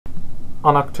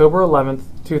On October 11,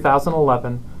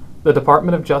 2011, the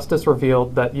Department of Justice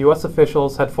revealed that U.S.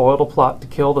 officials had foiled a plot to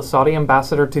kill the Saudi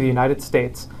ambassador to the United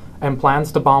States and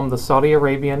plans to bomb the Saudi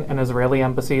Arabian and Israeli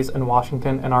embassies in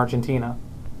Washington and Argentina.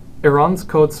 Iran's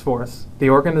Qods Force,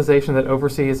 the organization that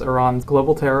oversees Iran's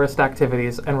global terrorist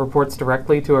activities and reports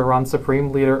directly to Iran's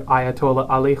Supreme Leader Ayatollah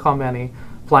Ali Khamenei,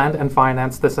 planned and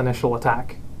financed this initial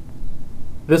attack.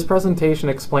 This presentation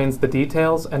explains the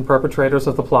details and perpetrators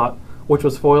of the plot, which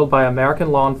was foiled by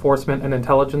American law enforcement and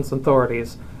intelligence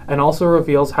authorities, and also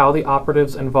reveals how the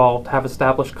operatives involved have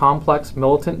established complex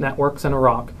militant networks in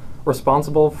Iraq,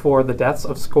 responsible for the deaths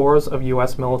of scores of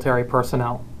U.S. military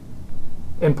personnel.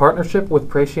 In partnership with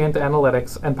Praescient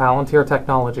Analytics and Palantir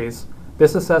Technologies,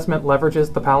 this assessment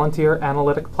leverages the Palantir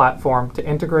analytic platform to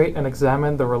integrate and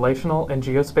examine the relational and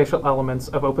geospatial elements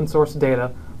of open-source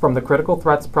data from the Critical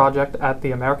Threats Project at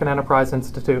the American Enterprise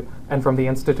Institute and from the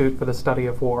Institute for the Study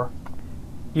of War.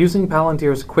 Using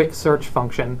Palantir's quick search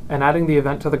function and adding the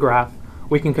event to the graph,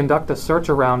 we can conduct a search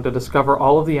around to discover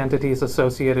all of the entities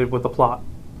associated with the plot.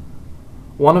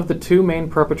 One of the two main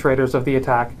perpetrators of the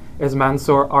attack is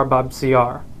Mansour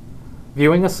Arbab-Siar.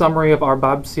 Viewing a summary of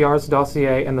Arbab-Siar's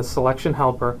dossier in the selection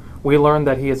helper, we learn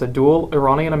that he is a dual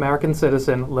Iranian-American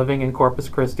citizen living in Corpus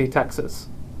Christi, Texas.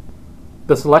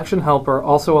 The selection helper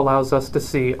also allows us to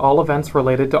see all events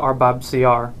related to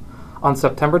Arbab-Siar. On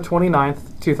September 29,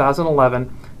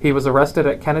 2011, he was arrested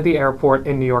at Kennedy Airport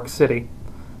in New York City.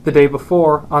 The day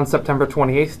before, on September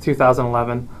 28,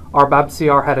 2011,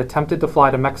 Arbab-Siar had attempted to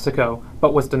fly to Mexico,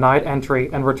 but was denied entry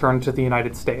and returned to the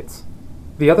United States.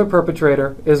 The other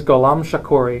perpetrator is Gholam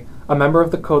Shakouri, a member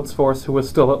of the Qods Force who was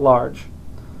still at large.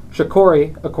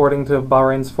 Shakouri, according to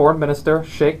Bahrain's foreign minister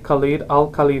Sheikh Khalid Al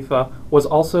Khalifa, was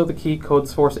also the key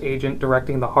Qods Force agent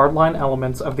directing the hardline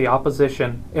elements of the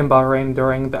opposition in Bahrain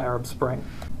during the Arab Spring.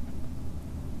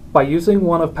 By using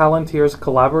one of Palantir's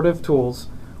collaborative tools,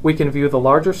 we can view the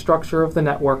larger structure of the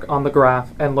network on the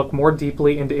graph and look more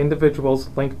deeply into individuals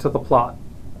linked to the plot.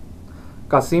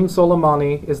 Qasem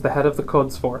Soleimani is the head of the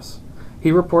Qods Force.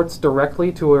 He reports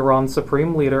directly to Iran's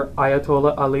Supreme Leader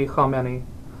Ayatollah Ali Khamenei.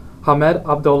 Hamed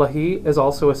Abdollahi is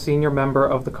also a senior member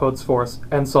of the Qods Force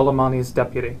and Soleimani's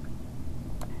deputy.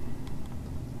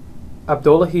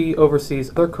 Abdollahi oversees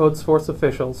other Qods Force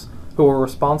officials who were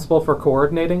responsible for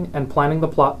coordinating and planning the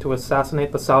plot to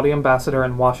assassinate the Saudi ambassador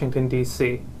in Washington,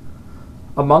 D.C.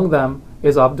 Among them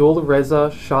is Abdul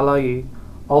Reza Shala'i,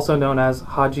 also known as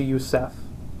Haji Youssef.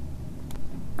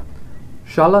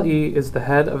 Shala'i is the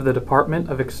head of the Department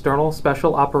of External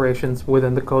Special Operations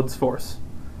within the Qods Force.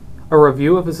 A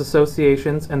review of his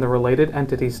associations in the Related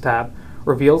Entities tab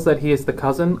reveals that he is the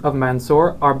cousin of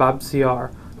Mansour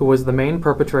Arbab-Siar, who was the main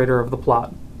perpetrator of the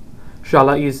plot.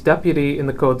 Shala'i's deputy in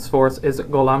the Qods Force is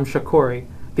Gholam Shakouri,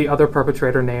 the other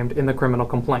perpetrator named in the criminal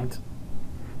complaint.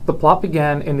 The plot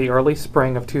began in the early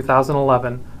spring of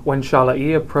 2011 when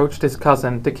Shala'i approached his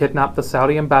cousin to kidnap the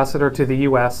Saudi ambassador to the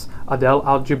U.S., Adel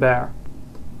al-Jubair.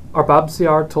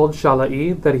 Arbab-Siar told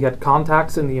Shala'i that he had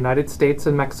contacts in the United States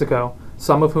and Mexico,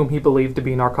 some of whom he believed to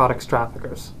be narcotics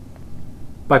traffickers.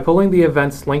 By pulling the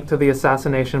events linked to the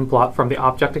assassination plot from the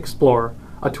Object Explorer,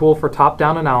 a tool for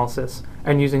top-down analysis,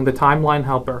 and using the timeline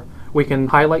helper, we can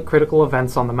highlight critical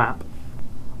events on the map.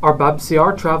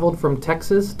 Arbab-Siar traveled from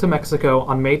Texas to Mexico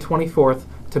on May 24th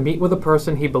to meet with a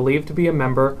person he believed to be a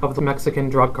member of the Mexican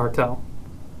drug cartel.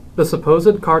 The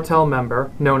supposed cartel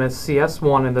member, known as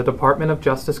CS1 in the Department of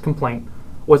Justice complaint,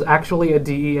 was actually a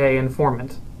DEA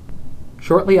informant.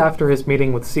 Shortly after his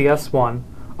meeting with CS1,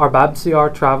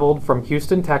 Arbab-Siar traveled from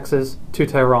Houston, Texas to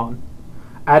Tehran.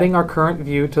 Adding our current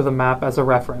view to the map as a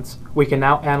reference, we can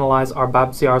now analyze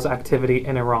Arbab-Siar's activity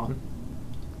in Iran.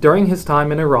 During his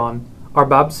time in Iran,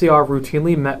 Arbab-Siar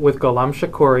routinely met with Gholam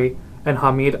Shakouri and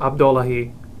Hamid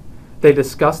Abdollahi. They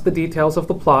discussed the details of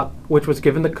the plot, which was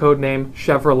given the codename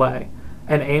Chevrolet,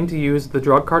 and aimed to use the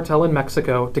drug cartel in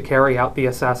Mexico to carry out the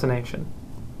assassination.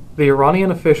 The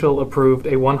Iranian official approved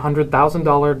a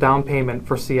 $100,000 down payment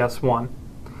for CS1.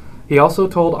 He also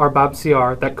told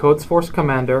Arbab-Siar that Qods Force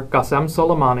commander Qasem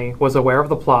Soleimani was aware of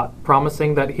the plot,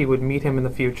 promising that he would meet him in the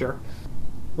future.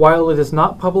 While it is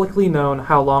not publicly known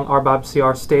how long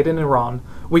Arbab-Siar stayed in Iran,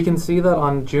 we can see that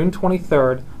on June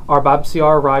 23rd,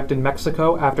 Arbab-Siar arrived in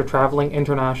Mexico after traveling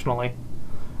internationally.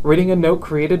 Reading a note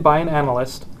created by an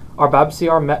analyst,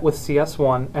 Arbab-Siar met with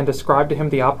CS1 and described to him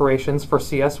the operations for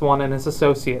CS1 and his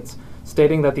associates,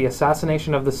 stating that the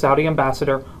assassination of the Saudi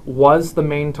ambassador was the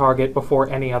main target before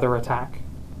any other attack.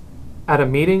 At a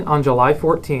meeting on July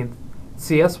 14th,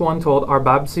 CS1 told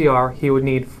Arbab-Siar he would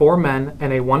need 4 men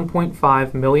and a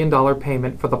 $1.5 million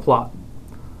payment for the plot.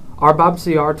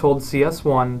 Arbab-CR told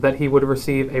CS1 that he would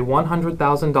receive a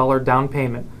 $100,000 down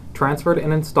payment transferred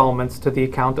in installments to the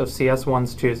account of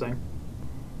CS1's choosing.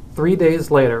 3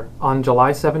 days later, on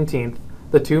July 17th,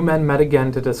 the two men met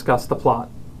again to discuss the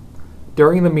plot.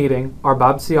 During the meeting,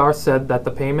 Arbab-CR said that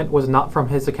the payment was not from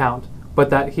his account, but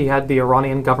that he had the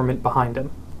Iranian government behind him.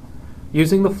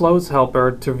 Using the flows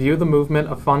helper to view the movement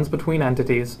of funds between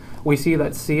entities, we see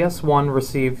that CS1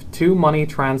 received two money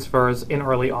transfers in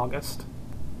early August.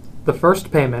 The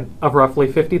first payment, of roughly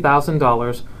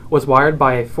 $50,000, was wired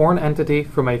by a foreign entity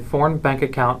from a foreign bank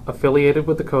account affiliated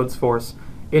with the Qods force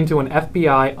into an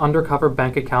FBI undercover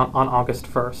bank account on August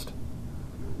 1st.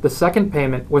 The second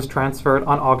payment was transferred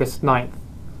on August 9th.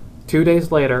 2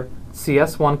 days later,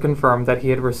 CS1 confirmed that he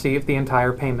had received the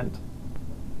entire payment.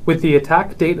 With the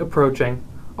attack date approaching,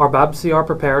 Arbab-CR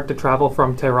prepared to travel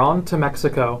from Tehran to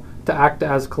Mexico to act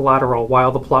as collateral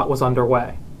while the plot was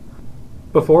underway.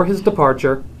 Before his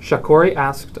departure, Shakori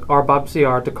asked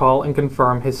Arbab-CR to call and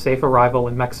confirm his safe arrival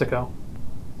in Mexico.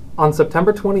 On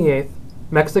September 28th,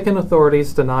 Mexican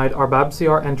authorities denied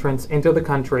Arbab-CR entrance into the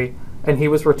country, and he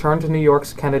was returned to New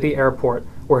York's Kennedy Airport,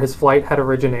 where his flight had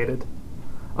originated.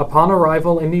 Upon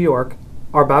arrival in New York,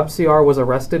 Arbab-CR was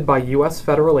arrested by U.S.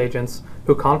 federal agents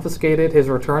who confiscated his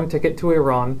return ticket to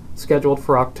Iran, scheduled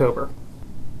for October.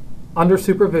 Under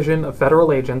supervision of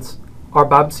federal agents,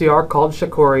 Arbab-CR called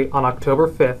Shakori on October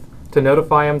 5th to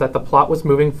notify him that the plot was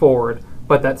moving forward,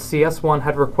 but that CS1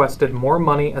 had requested more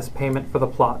money as payment for the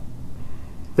plot.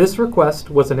 This request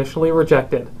was initially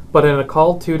rejected, but in a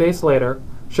call 2 days later,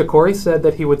 Shakori said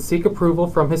that he would seek approval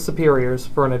from his superiors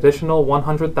for an additional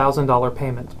 $100,000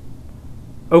 payment.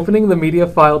 Opening the media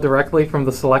file directly from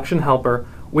the selection helper,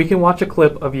 we can watch a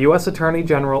clip of U.S. Attorney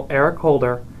General Eric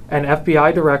Holder and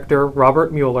FBI Director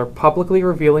Robert Mueller publicly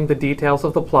revealing the details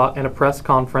of the plot in a press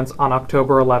conference on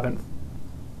October 11th.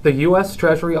 The U.S.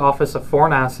 Treasury Office of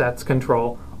Foreign Assets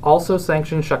Control also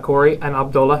sanctioned Shakori and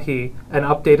Abdollahi and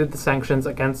updated the sanctions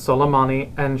against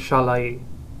Soleimani and Shala'i.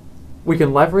 We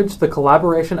can leverage the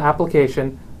collaboration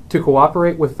application to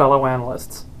cooperate with fellow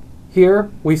analysts.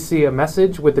 Here, we see a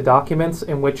message with the documents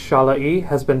in which Shala'i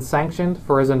has been sanctioned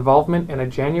for his involvement in a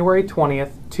January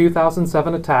 20th,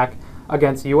 2007 attack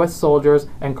against U.S. soldiers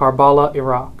in Karbala,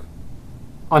 Iraq.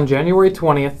 On January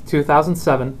 20th,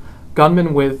 2007,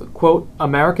 gunmen with, quote,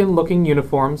 American-looking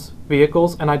uniforms,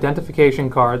 vehicles, and identification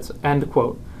cards, end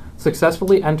quote,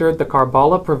 successfully entered the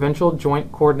Karbala Provincial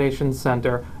Joint Coordination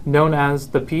Center, known as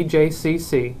the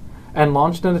PJCC, and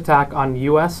launched an attack on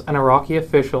U.S. and Iraqi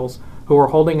officials who were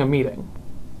holding a meeting.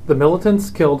 The militants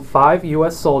killed 5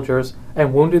 U.S. soldiers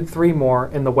and wounded 3 more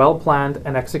in the well-planned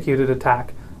and executed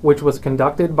attack, which was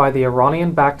conducted by the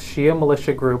Iranian-backed Shia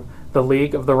militia group, the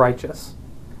League of the Righteous.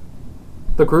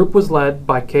 The group was led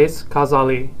by Qais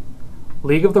Khazali.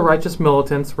 League of the Righteous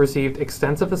militants received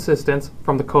extensive assistance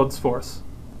from the Qods force.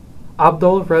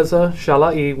 Abdul Reza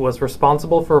Shala'i was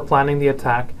responsible for planning the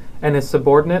attack, and his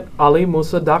subordinate Ali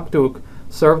Musa Dakduk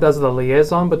served as the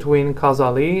liaison between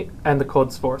Khazali and the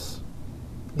Qods force.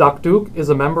 Dakduk is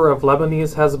a member of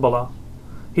Lebanese Hezbollah.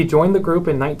 He joined the group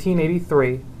in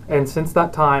 1983 and since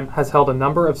that time has held a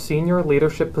number of senior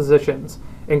leadership positions,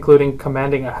 including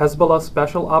commanding a Hezbollah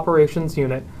Special Operations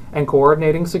Unit and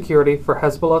coordinating security for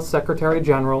Hezbollah Secretary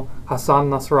General Hassan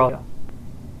Nasrallah.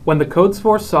 When the Qods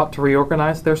force sought to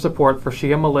reorganize their support for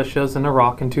Shia militias in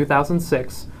Iraq in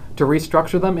 2006 to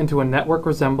restructure them into a network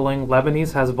resembling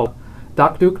Lebanese Hezbollah,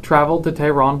 Dakduk traveled to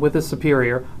Tehran with his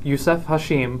superior, Youssef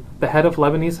Hashim, the head of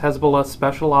Lebanese Hezbollah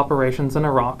Special Operations in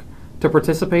Iraq, to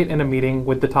participate in a meeting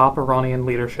with the top Iranian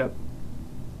leadership.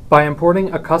 By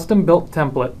importing a custom-built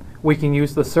template, we can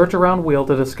use the search around wheel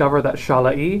to discover that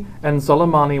Shala'i and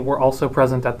Soleimani were also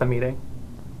present at the meeting.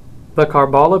 The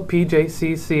Karbala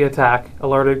PJCC attack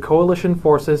alerted coalition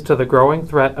forces to the growing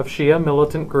threat of Shia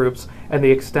militant groups and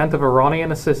the extent of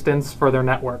Iranian assistance for their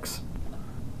networks.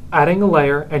 Adding a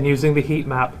layer and using the heat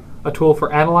map, a tool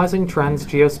for analyzing trends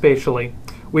geospatially,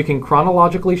 we can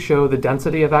chronologically show the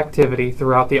density of activity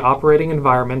throughout the operating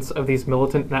environments of these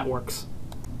militant networks.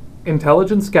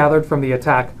 Intelligence gathered from the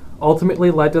attack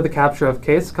ultimately led to the capture of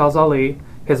Qais Khazali,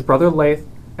 his brother Laith,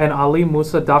 and Ali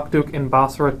Musa Dakduk in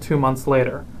Basra 2 months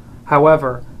later.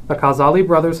 However, the Khazali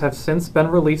brothers have since been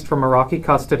released from Iraqi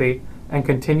custody and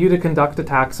continue to conduct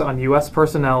attacks on U.S.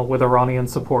 personnel with Iranian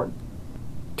support.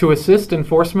 To assist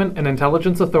enforcement and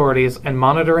intelligence authorities in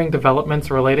monitoring developments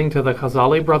relating to the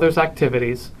Khazali brothers'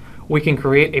 activities, we can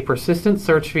create a persistent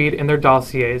search feed in their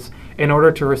dossiers in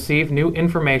order to receive new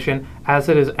information as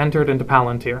it is entered into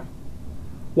Palantir.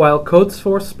 While Qods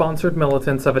Force-sponsored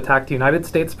militants have attacked United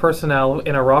States personnel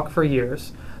in Iraq for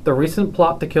years, the recent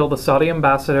plot to kill the Saudi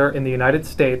ambassador in the United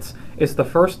States is the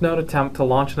first known attempt to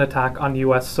launch an attack on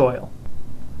U.S. soil.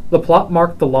 The plot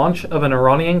marked the launch of an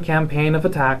Iranian campaign of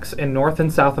attacks in North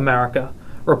and South America,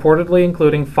 reportedly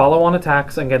including follow-on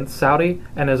attacks against Saudi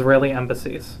and Israeli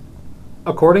embassies.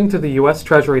 According to the U.S.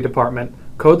 Treasury Department,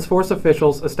 Qods Force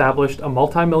officials established a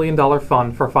multi-million-dollar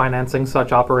fund for financing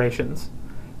such operations.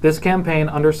 This campaign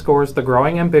underscores the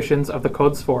growing ambitions of the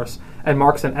Qods Force and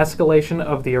marks an escalation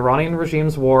of the Iranian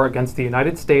regime's war against the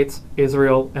United States,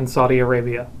 Israel, and Saudi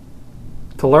Arabia.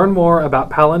 To learn more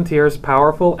about Palantir's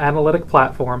powerful analytic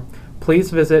platform, please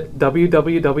visit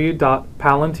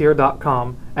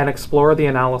www.palantir.com and explore the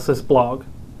analysis blog.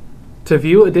 To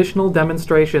view additional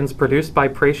demonstrations produced by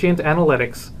Praescient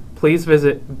Analytics, please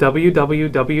visit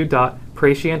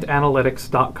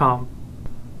www.praescientanalytics.com.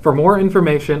 For more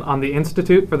information on the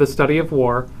Institute for the Study of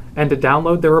War and to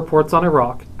download their reports on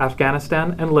Iraq,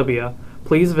 Afghanistan, and Libya,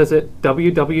 please visit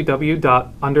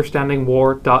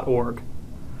www.understandingwar.org.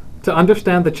 To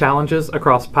understand the challenges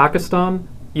across Pakistan,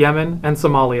 Yemen, and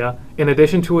Somalia, in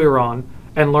addition to Iran,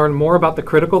 and learn more about the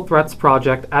Critical Threats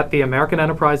Project at the American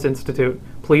Enterprise Institute,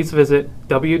 please visit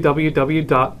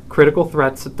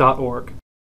www.criticalthreats.org.